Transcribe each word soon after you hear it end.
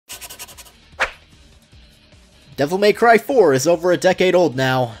Devil May Cry 4 is over a decade old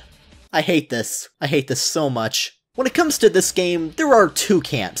now. I hate this. I hate this so much. When it comes to this game, there are two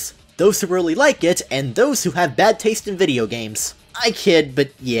camps. Those who really like it, and those who have bad taste in video games. I kid, but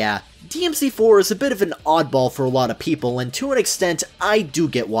yeah. DMC4 is a bit of an oddball for a lot of people, and to an extent, I do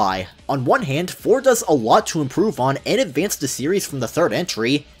get why. On one hand, 4 does a lot to improve on and advance the series from the third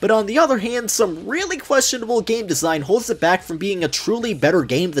entry, but on the other hand, some really questionable game design holds it back from being a truly better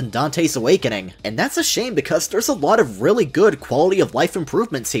game than Dante's Awakening. And that's a shame because there's a lot of really good quality of life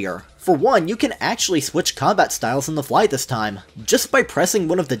improvements here. For one, you can actually switch combat styles on the fly this time. Just by pressing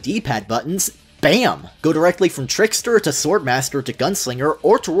one of the D-pad buttons, bam! Go directly from Trickster to Swordmaster to Gunslinger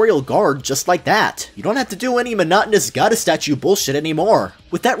or to Royal Guard just like that. You don't have to do any monotonous goddess statue bullshit anymore.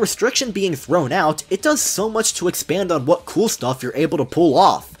 With that restriction being thrown out, it does so much to expand on what cool stuff you're able to pull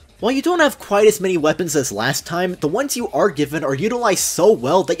off. While you don't have quite as many weapons as last time, the ones you are given are utilized so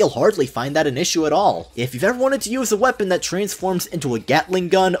well that you'll hardly find that an issue at all. If you've ever wanted to use a weapon that transforms into a Gatling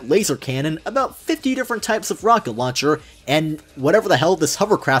gun, laser cannon, about 50 different types of rocket launcher, and whatever the hell this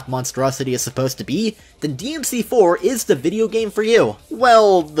hovercraft monstrosity is supposed to be, then DMC4 is the video game for you.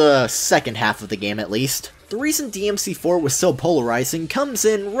 Well, the second half of the game at least. The reason DMC4 was so polarizing comes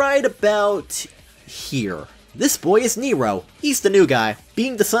in right about here. This boy is Nero. He's the new guy,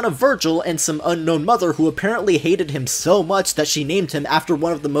 being the son of Virgil and some unknown mother who apparently hated him so much that she named him after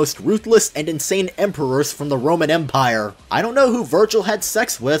one of the most ruthless and insane emperors from the Roman Empire. I don't know who Virgil had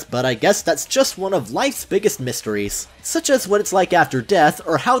sex with, but I guess that's just one of life's biggest mysteries. Such as what it's like after death,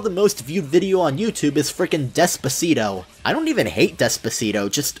 or how the most viewed video on YouTube is frickin' Despacito. I don't even hate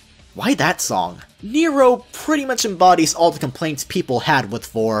Despacito, just why that song? Nero pretty much embodies all the complaints people had with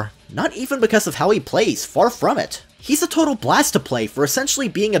 4. Not even because of how he plays, far from it. He's a total blast to play for essentially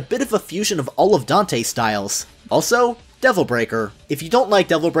being a bit of a fusion of all of Dante's styles. Also, Devil Breaker. If you don't like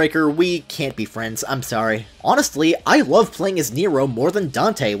Devil Breaker, we can't be friends, I'm sorry. Honestly, I love playing as Nero more than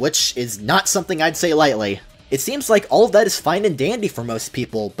Dante, which is not something I'd say lightly. It seems like all of that is fine and dandy for most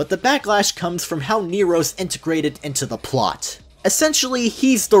people, but the backlash comes from how Nero's integrated into the plot. Essentially,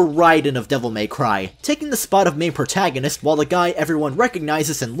 he's the Raiden of Devil May Cry, taking the spot of main protagonist while the guy everyone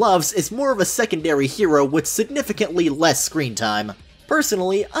recognizes and loves is more of a secondary hero with significantly less screen time.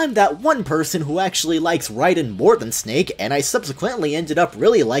 Personally, I'm that one person who actually likes Raiden more than Snake, and I subsequently ended up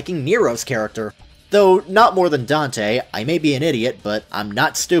really liking Nero's character. Though, not more than Dante. I may be an idiot, but I'm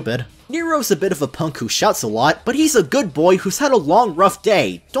not stupid. Nero's a bit of a punk who shouts a lot, but he's a good boy who's had a long, rough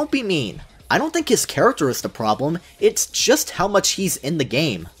day. Don't be mean. I don't think his character is the problem, it's just how much he's in the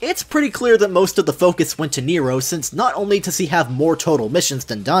game. It's pretty clear that most of the focus went to Nero since not only does he have more total missions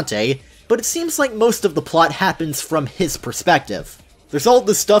than Dante, but it seems like most of the plot happens from his perspective. There's all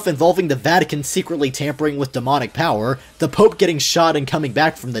this stuff involving the Vatican secretly tampering with demonic power, the Pope getting shot and coming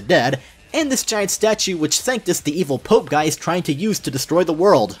back from the dead, and this giant statue which Sanctus the evil Pope guy is trying to use to destroy the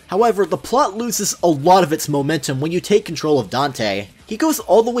world. However, the plot loses a lot of its momentum when you take control of Dante. He goes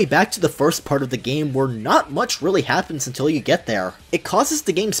all the way back to the first part of the game where not much really happens until you get there. It causes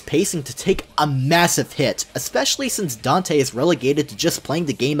the game's pacing to take a massive hit, especially since Dante is relegated to just playing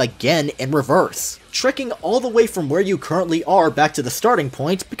the game again in reverse, trekking all the way from where you currently are back to the starting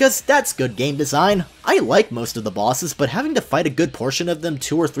point, because that's good game design. I like most of the bosses, but having to fight a good portion of them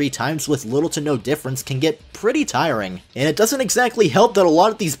 2 or 3 times with little to no difference can get pretty tiring. And it doesn't exactly help that a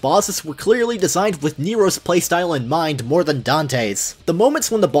lot of these bosses were clearly designed with Nero's playstyle in mind more than Dante's. The moments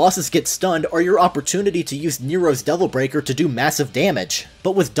when the bosses get stunned are your opportunity to use Nero's Devil Breaker to do massive damage.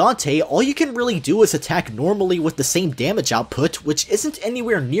 But with Dante, all you can really do is attack normally with the same damage output, which isn't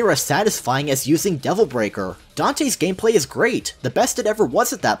anywhere near as satisfying as using Devil Breaker. Dante's gameplay is great, the best it ever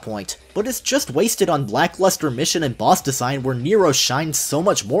was at that point, but it's just wasted on lackluster mission and boss design where Nero shines so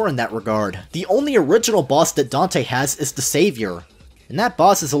much more in that regard. The only original boss that Dante has is the Savior, and that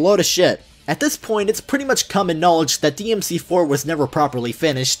boss is a load of shit. At this point, it's pretty much common knowledge that DMC4 was never properly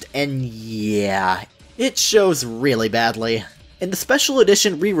finished, and yeah, it shows really badly. In the special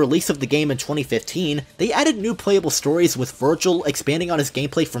edition re-release of the game in 2015, they added new playable stories with Virgil expanding on his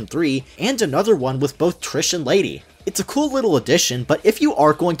gameplay from 3, and another one with both Trish and Lady. It's a cool little addition, but if you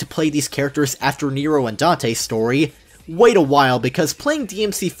are going to play these characters after Nero and Dante's story, wait a while because playing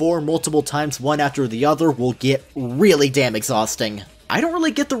DMC4 multiple times one after the other will get really damn exhausting. I don't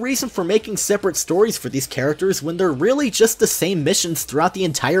really get the reason for making separate stories for these characters when they're really just the same missions throughout the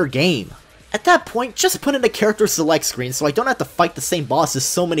entire game. At that point, just put in a character select screen so I don't have to fight the same bosses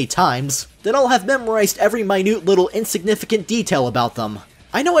so many times, then I'll have memorized every minute little insignificant detail about them.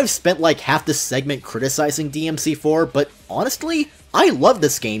 I know I've spent like half this segment criticizing DMC4, but honestly, I love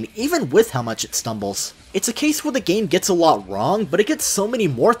this game even with how much it stumbles. It's a case where the game gets a lot wrong, but it gets so many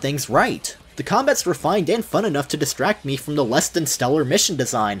more things right. The The combat's refined and fun enough to distract me from the less than stellar mission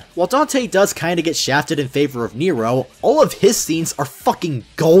design. While Dante does kinda get shafted in favor of Nero, all of his scenes are fucking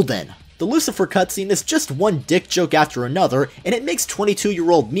golden. The Lucifer cutscene is just one dick joke after another, and it makes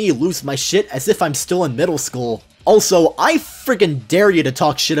 22-year-old me lose my shit as if I'm still in middle school. Also, I friggin' dare you to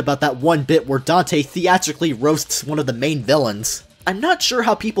talk shit about that one bit where Dante theatrically roasts one of the main villains. I'm not sure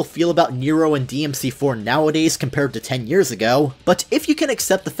how people feel about Nero and DMC4 nowadays compared to 10 years ago, but if you can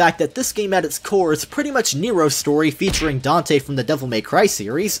accept the fact that this game at its core is pretty much Nero's story featuring Dante from the Devil May Cry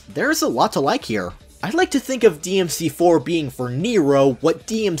series, there's a lot to like here. I'd like to think of DMC4 being for Nero what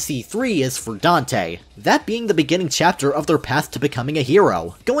DMC3 is for Dante, that being the beginning chapter of their path to becoming a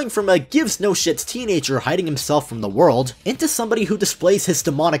hero, going from a gives-no-shits teenager hiding himself from the world, into somebody who displays his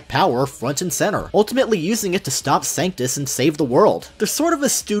demonic power front and center, ultimately using it to stop Sanctus and save the world. There's sort of a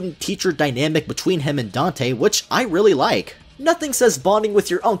student-teacher dynamic between him and Dante, which I really like. Nothing says bonding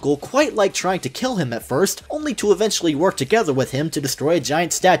with your uncle quite like trying to kill him at first, only to eventually work together with him to destroy a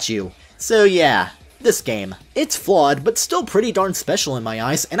giant statue. So yeah. This game. It's flawed, but still pretty darn special in my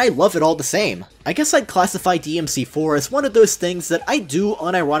eyes, and I love it all the same. I guess I'd classify DMC4 as one of those things that I do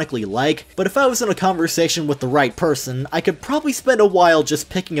unironically like, but if I was in a conversation with the right person, I could probably spend a while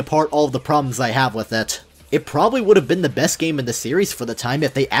just picking apart all of the problems I have with it. It probably would have been the best game in the series for the time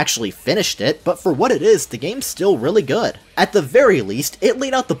if they actually finished it, but for what it is, the game's still really good. At the very least, it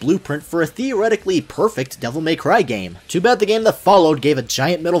laid out the blueprint for a theoretically perfect Devil May Cry game. Too bad the game that followed gave a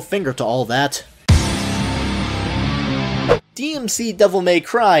giant middle finger to all that. DMC Devil May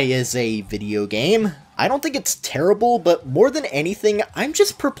Cry is a video game. I don't think it's terrible, but more than anything, I'm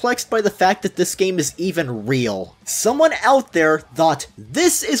just perplexed by the fact that this game is even real. Someone out there thought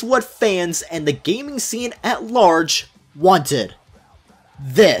this is what fans and the gaming scene at large wanted.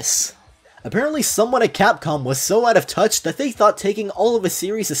 This. Apparently someone at Capcom was so out of touch that they thought taking all of a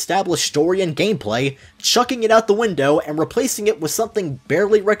series' established story and gameplay, chucking it out the window, and replacing it with something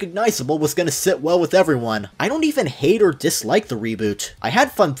barely recognizable was gonna sit well with everyone. I don't even hate or dislike the reboot. I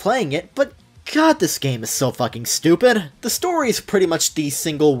had fun playing it, but god, this game is so fucking stupid. The story is pretty much the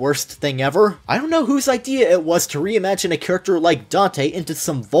single worst thing ever. I don't know whose idea it was to reimagine a character like Dante into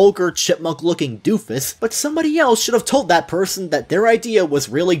some vulgar chipmunk-looking doofus, but somebody else should have told that person that their idea was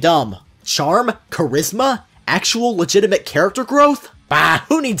really dumb. Charm? Charisma? Actual legitimate character growth? Bah,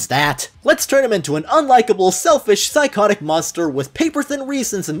 who needs that? Let's turn him into an unlikable, selfish, psychotic monster with paper-thin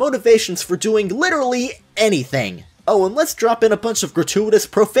reasons and motivations for doing literally anything. Oh, and let's drop in a bunch of gratuitous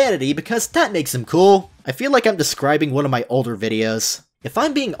profanity because that makes him cool. I feel like I'm describing one of my older videos. If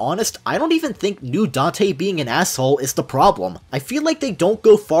I'm being honest, I don't even think new Dante being an asshole is the problem. I feel like they don't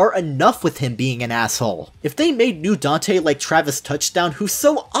go far enough with him being an asshole. If they made new Dante like Travis Touchdown, who's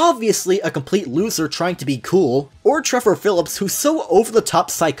so obviously a complete loser trying to be cool, or Trevor Phillips, who's so over-the-top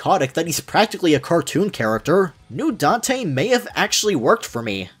psychotic that he's practically a cartoon character, new Dante may have actually worked for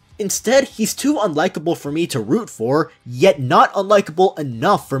me. Instead, he's too unlikable for me to root for, yet not unlikable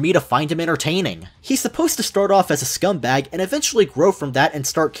enough for me to find him entertaining. He's supposed to start off as a scumbag and eventually grow from that and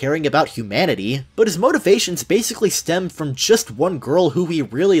start caring about humanity, but his motivations basically stem from just one girl who he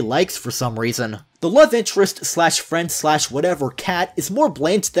really likes for some reason. The love interest slash friend slash whatever cat is more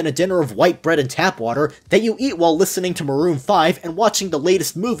bland than a dinner of white bread and tap water that you eat while listening to Maroon 5 and watching the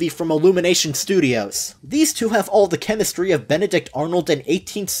latest movie from Illumination Studios. These two have all the chemistry of Benedict Arnold in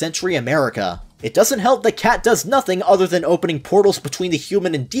 18th century America. It doesn't help that Cat does nothing other than opening portals between the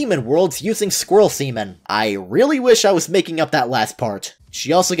human and demon worlds using squirrel semen. I really wish I was making up that last part.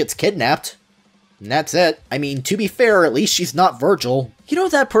 She also gets kidnapped. And that's it. I mean, to be fair, at least she's not Virgil. You know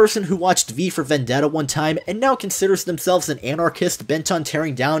that person who watched V for Vendetta one time and now considers themselves an anarchist bent on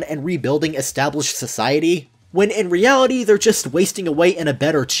tearing down and rebuilding established society? When in reality, they're just wasting away in a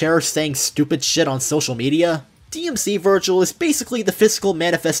bed or chair saying stupid shit on social media? DMC Virgil is basically the physical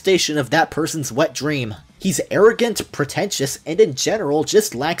manifestation of that person's wet dream. He's arrogant, pretentious, and in general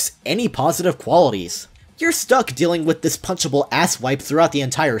just lacks any positive qualities. You're stuck dealing with this punchable asswipe throughout the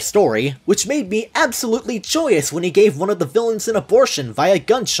entire story, which made me absolutely joyous when he gave one of the villains an abortion via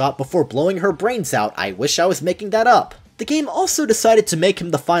gunshot before blowing her brains out. I wish I was making that up. The game also decided to make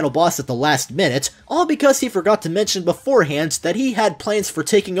him the final boss at the last minute, all because he forgot to mention beforehand that he had plans for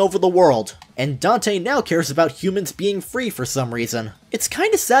taking over the world, and Dante now cares about humans being free for some reason. It's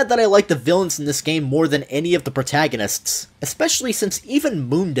kinda sad that I like the villains in this game more than any of the protagonists, especially since even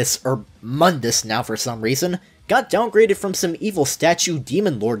Mundus now for some reason, got downgraded from some evil statue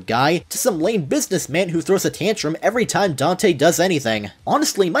demon lord guy to some lame businessman who throws a tantrum every time Dante does anything.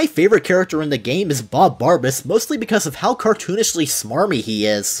 Honestly, my favorite character in the game is Bob Barbas, mostly because of how cartoonishly smarmy he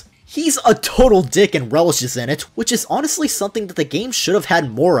is. He's a total dick and relishes in it, which is honestly something that the game should have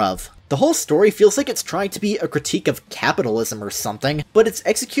had more of. The whole story feels like it's trying to be a critique of capitalism or something, but it's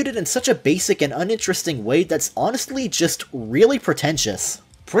executed in such a basic and uninteresting way that's honestly just really pretentious.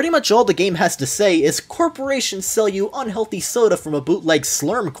 Pretty much all the game has to say is corporations sell you unhealthy soda from a bootleg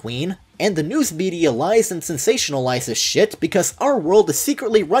Slurm Queen, and the news media lies and sensationalizes shit because our world is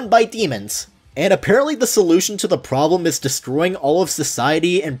secretly run by demons. And apparently the solution to the problem is destroying all of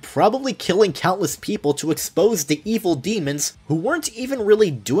society and probably killing countless people to expose the evil demons who weren't even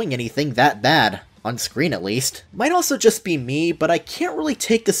really doing anything that bad. On screen at least. Might also just be me, but I can't really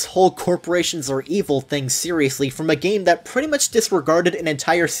take this whole corporations are evil thing seriously from a game that pretty much disregarded an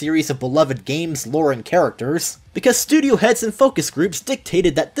entire series of beloved games, lore, and characters, because studio heads and focus groups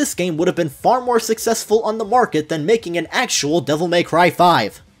dictated that this game would have been far more successful on the market than making an actual Devil May Cry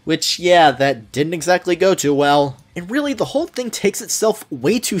 5. Which, yeah, that didn't exactly go too well. And really, the whole thing takes itself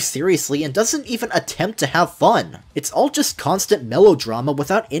way too seriously and doesn't even attempt to have fun. It's all just constant melodrama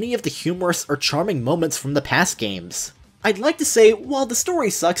without any of the humorous or charming moments from the past games. I'd like to say, while the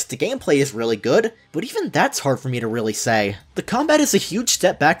story sucks, the gameplay is really good, but even that's hard for me to really say. The combat is a huge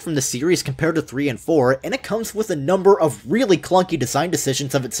step back from the series compared to 3 and 4, and it comes with a number of really clunky design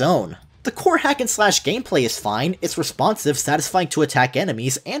decisions of its own. The core hack-and-slash gameplay is fine, it's responsive, satisfying to attack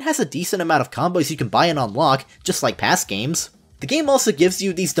enemies, and has a decent amount of combos you can buy and unlock, just like past games. The game also gives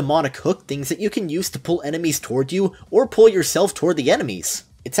you these demonic hook things that you can use to pull enemies toward you, or pull yourself toward the enemies.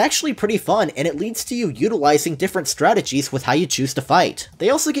 It's actually pretty fun, and it leads to you utilizing different strategies with how you choose to fight.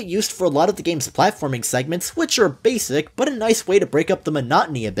 They also get used for a lot of the game's platforming segments, which are basic, but a nice way to break up the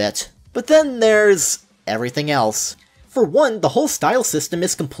monotony a bit. But then there's everything else. For one, the whole style system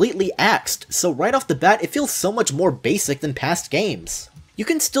is completely axed, so right off the bat it feels so much more basic than past games. You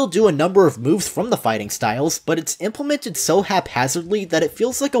can still do a number of moves from the fighting styles, but it's implemented so haphazardly that it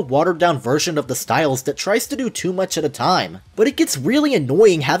feels like a watered down version of the styles that tries to do too much at a time. But it gets really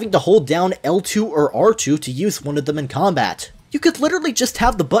annoying having to hold down L2 or R2 to use one of them in combat. You could literally just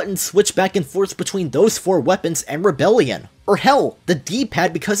have the buttons switch back and forth between those 4 weapons and Rebellion. Or hell, the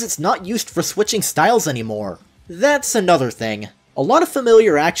D-pad because it's not used for switching styles anymore. That's another thing. A lot of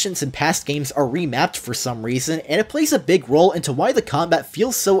familiar actions in past games are remapped for some reason, and it plays a big role into why the combat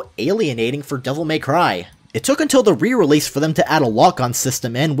feels so alienating for Devil May Cry. It took until the re-release for them to add a lock-on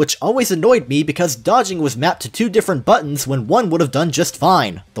system in, which always annoyed me because dodging was mapped to 2 different buttons when one would have done just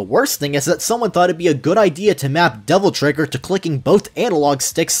fine. The worst thing is that someone thought it'd be a good idea to map Devil Trigger to clicking both analog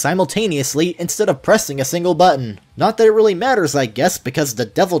sticks simultaneously instead of pressing a single button. Not that it really matters, I guess, because the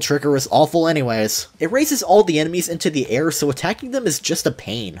Devil Trigger is awful anyways. It raises all the enemies into the air, so attacking them is just a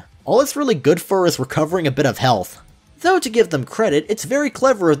pain. All it's really good for is recovering a bit of health. Though to give them credit, it's very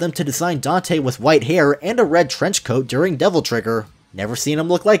clever of them to design Dante with white hair and a red trench coat during Devil Trigger. Never seen him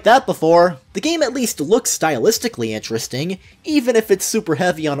look like that before. The game at least looks stylistically interesting, even if it's super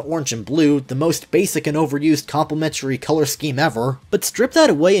heavy on orange and blue, the most basic and overused complementary color scheme ever. But strip that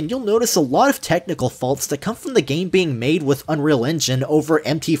away and you'll notice a lot of technical faults that come from the game being made with Unreal Engine over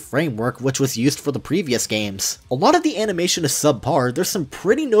MT Framework, which was used for the previous games. A lot of the animation is subpar, there's some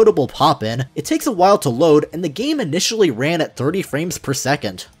pretty notable pop-in, it takes a while to load, and the game initially ran at 30 frames per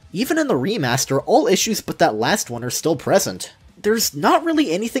second. Even in the remaster, all issues but that last one are still present. There's not really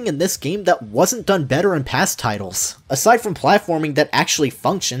anything in this game that wasn't done better in past titles. Aside from platforming that actually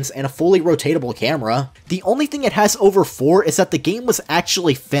functions and a fully rotatable camera, the only thing it has over 4 is that the game was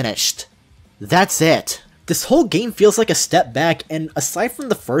actually finished. That's it. This whole game feels like a step back, and aside from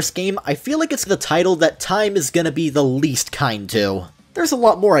the first game, I feel like it's the title that time is gonna be the least kind to. There's a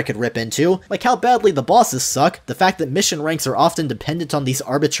lot more I could rip into, like how badly the bosses suck, the fact that mission ranks are often dependent on these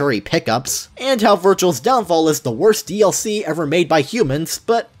arbitrary pickups, and how Virgil's Downfall is the worst DLC ever made by humans,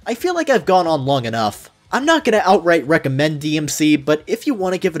 but I feel like I've gone on long enough. I'm not gonna outright recommend DMC, but if you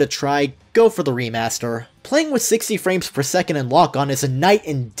want to give it a try, go for the remaster. Playing with 60 frames per second in lock-on is a night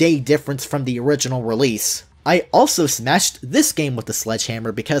and day difference from the original release. I also smashed this game with the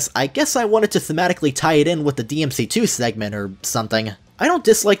sledgehammer because I guess I wanted to thematically tie it in with the DMC2 segment or something. I don't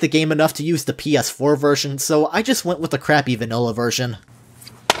dislike the game enough to use the PS4 version, so I just went with the crappy vanilla version.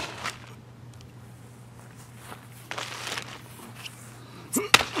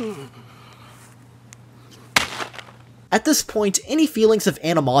 At this point, any feelings of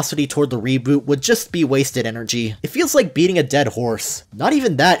animosity toward the reboot would just be wasted energy. It feels like beating a dead horse. Not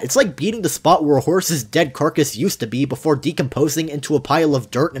even that, it's like beating the spot where a horse's dead carcass used to be before decomposing into a pile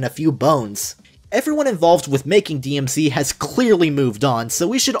of dirt and a few bones. Everyone involved with making DMC has clearly moved on, so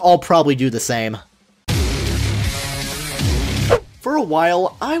we should all probably do the same. For a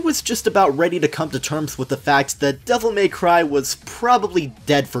while, I was just about ready to come to terms with the fact that Devil May Cry was probably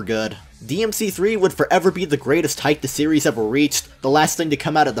dead for good. DMC3 would forever be the greatest height the series ever reached, the last thing to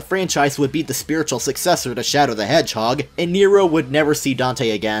come out of the franchise would be the spiritual successor to Shadow the Hedgehog, and Nero would never see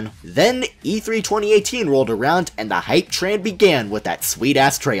Dante again. Then, E3 2018 rolled around, and the hype train began with that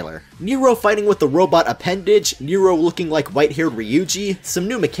sweet-ass trailer. Nero fighting with the robot appendage, Nero looking like white-haired Ryuji, some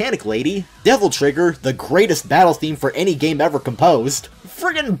new mechanic lady, Devil Trigger, the greatest battle theme for any game ever composed,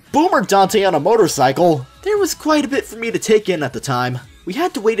 friggin' Boomer Dante on a motorcycle. There was quite a bit for me to take in at the time. We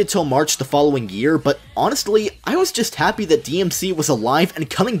had to wait until March the following year, but honestly, I was just happy that DMC was alive and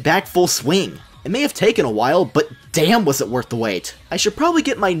coming back full swing. It may have taken a while, but damn was it worth the wait. I should probably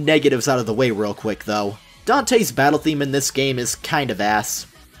get my negatives out of the way real quick though. Dante's battle theme in this game is kind of ass.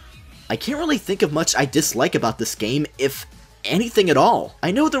 I can't really think of much I dislike about this game, if anything at all.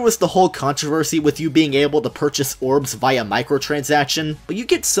 I know there was the whole controversy with you being able to purchase orbs via microtransaction, but you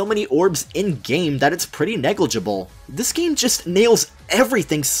get so many orbs in-game that it's pretty negligible. This game just nails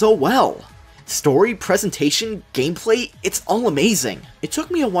everything so well. Story, presentation, gameplay, it's all amazing. It took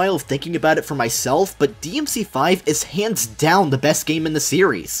me a while of thinking about it for myself, but DMC5 is hands down the best game in the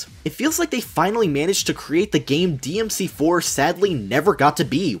series. It feels like they finally managed to create the game DMC4 sadly never got to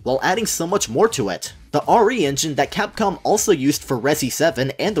be, while adding so much more to it. The RE engine that Capcom also used for Resi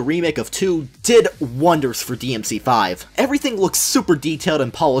 7 and the remake of 2 did wonders for DMC5. Everything looks super detailed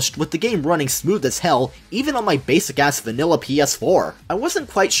and polished, with the game running smooth as hell, even on my basic-ass vanilla PS4. I wasn't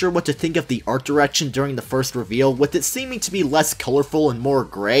quite sure what to think of the art direction during the first reveal, with it seeming to be less colorful and more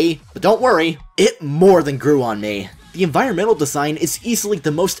gray, but don't worry, it more than grew on me. The environmental design is easily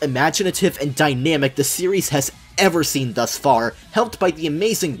the most imaginative and dynamic the series has ever seen thus far, helped by the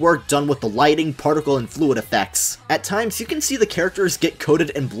amazing work done with the lighting, particle, and fluid effects. At times, you can see the characters get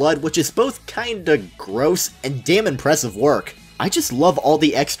coated in blood, which is both kinda gross and damn impressive work. I just love all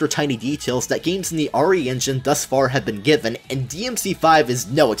the extra tiny details that games in the RE engine thus far have been given, and DMC5 is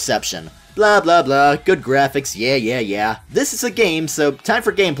no exception. Blah blah blah, good graphics, yeah. This is a game, so time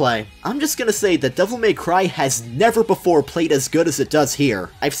for gameplay. I'm just gonna say that Devil May Cry has never before played as good as it does here.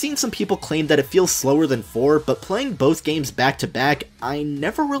 I've seen some people claim that it feels slower than 4, but playing both games back to back, I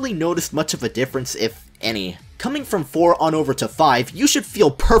never really noticed much of a difference, if any. Coming from 4 on over to 5, you should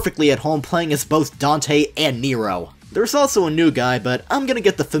feel perfectly at home playing as both Dante and Nero. There's also a new guy, but I'm gonna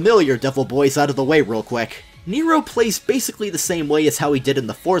get the familiar Devil Boys out of the way real quick. Nero plays basically the same way as how he did in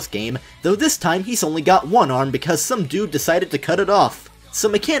the 4th game, though this time he's only got one arm because some dude decided to cut it off. So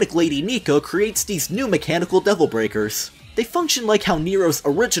Mechanic Lady Nico creates these new mechanical Devil Breakers. They function like how Nero's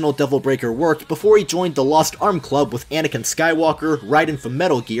original Devil Breaker worked before he joined the Lost Arm Club with Anakin Skywalker, Raiden from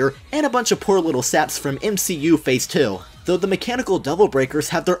Metal Gear, and a bunch of poor little saps from MCU Phase 2. Though the mechanical Devil Breakers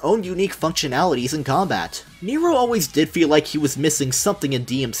have their own unique functionalities in combat. Nero always did feel like he was missing something in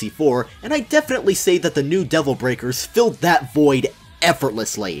DMC4, and I definitely say that the new Devil Breakers filled that void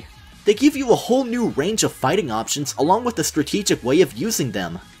effortlessly. They give you a whole new range of fighting options along with a strategic way of using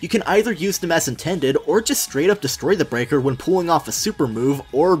them. You can either use them as intended, or just straight up destroy the breaker when pulling off a super move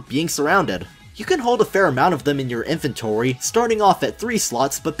or being surrounded. You can hold a fair amount of them in your inventory, starting off at 3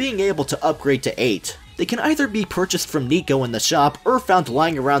 slots but being able to upgrade to 8. They can either be purchased from Nico in the shop or found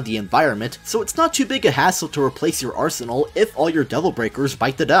lying around the environment, so it's not too big a hassle to replace your arsenal if all your Devil Breakers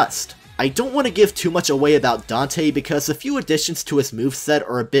bite the dust. I don't want to give too much away about Dante because a few additions to his moveset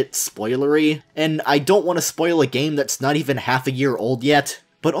are a bit spoilery, and I don't want to spoil a game that's not even half a year old yet.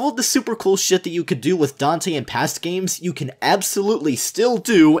 But all the super cool shit that you could do with Dante in past games, you can absolutely still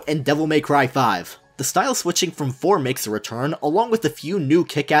do in Devil May Cry 5. The style switching from 4 makes a return, along with a few new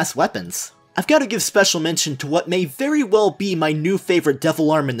kick-ass weapons. I've got to give special mention to what may very well be my new favorite devil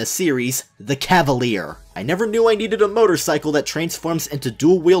arm in the series, the Cavalier. I never knew I needed a motorcycle that transforms into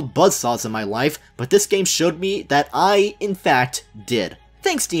dual-wield buzzsaws in my life, but this game showed me that I, in fact, did.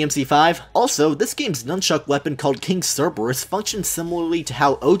 Thanks DMC5! Also, this game's nunchuck weapon called King Cerberus functions similarly to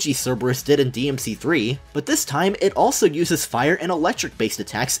how OG Cerberus did in DMC3, but this time it also uses fire and electric-based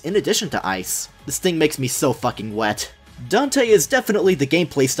attacks in addition to ice. This thing makes me so fucking wet. Dante is definitely the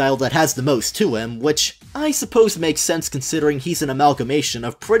gameplay style that has the most to him, which I suppose makes sense considering he's an amalgamation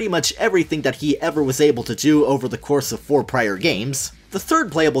of pretty much everything that he ever was able to do over the course of 4 prior games. The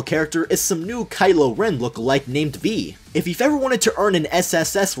third playable character is some new Kylo Ren lookalike named V. If you've ever wanted to earn an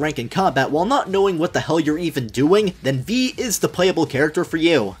SSS rank in combat while not knowing what the hell you're even doing, then V is the playable character for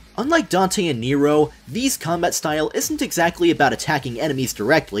you. Unlike Dante and Nero, V's combat style isn't exactly about attacking enemies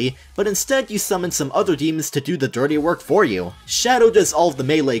directly, but instead you summon some other demons to do the dirty work for you. Shadow does all of the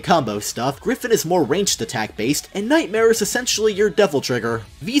melee combo stuff, Griffin is more ranged attack based, and Nightmare is essentially your Devil Trigger.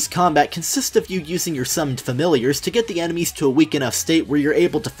 V's combat consists of you using your summoned familiars to get the enemies to a weak enough state where you're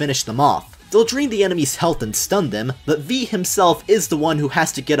able to finish them off. They'll drain the enemy's health and stun them, but V himself is the one who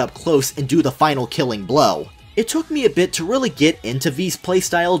has to get up close and do the final killing blow. It took me a bit to really get into V's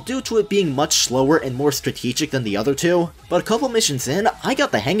playstyle due to it being much slower and more strategic than the other two, but a couple missions in, I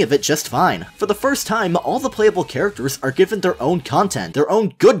got the hang of it just fine. For the first time, all the playable characters are given their own content, their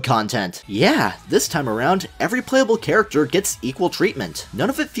own good content. Yeah, this time around, every playable character gets equal treatment. None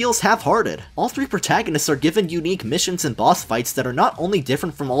of it feels half-hearted. All 3 protagonists are given unique missions and boss fights that are not only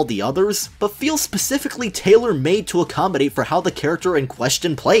different from all the others, but feel specifically tailor-made to accommodate for how the character in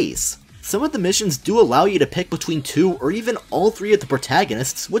question plays. Some of the missions do allow you to pick between 2 or even all 3 of the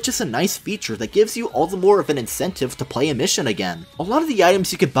protagonists, which is a nice feature that gives you all the more of an incentive to play a mission again. A lot of the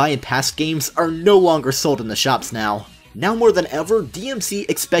items you could buy in past games are no longer sold in the shops now. Now more than ever, DMC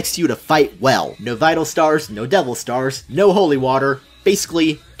expects you to fight well. No vital stars, no devil stars, no holy water.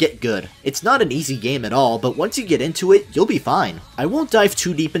 Basically, get good. It's not an easy game at all, but once you get into it, you'll be fine. I won't dive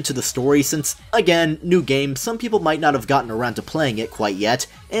too deep into the story since, again, new game, some people might not have gotten around to playing it quite yet,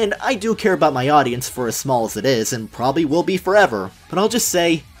 and I do care about my audience for as small as it is, and probably will be forever. But I'll just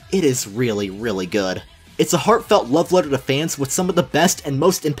say, it is really, really good. It's a heartfelt love letter to fans with some of the best and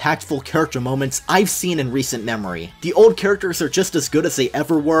most impactful character moments I've seen in recent memory. The old characters are just as good as they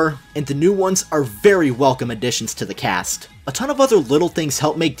ever were, and the new ones are very welcome additions to the cast. A ton of other little things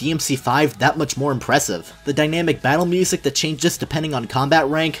help make DMC 5 that much more impressive. The dynamic battle music that changes depending on combat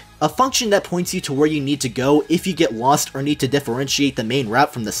rank, a function that points you to where you need to go if you get lost or need to differentiate the main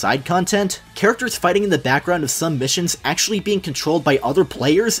route from the side content, characters fighting in the background of some missions actually being controlled by other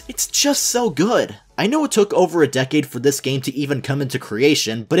players, it's just so good. I know it took over a decade for this game to even come into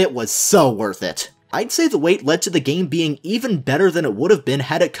creation, but it was so worth it. I'd say the wait led to the game being even better than it would have been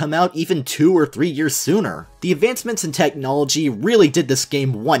had it come out even 2 or 3 years sooner. The advancements in technology really did this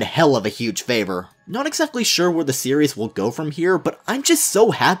game one hell of a huge favor. Not exactly sure where the series will go from here, but I'm just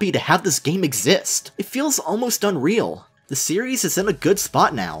so happy to have this game exist. It feels almost unreal. The series is in a good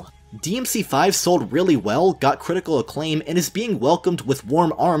spot now. DMC 5 sold really well, got critical acclaim, and is being welcomed with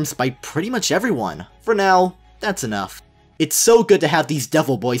warm arms by pretty much everyone. For now, that's enough. It's so good to have these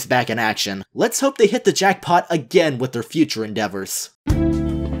devil boys back in action. Let's hope they hit the jackpot again with their future endeavors.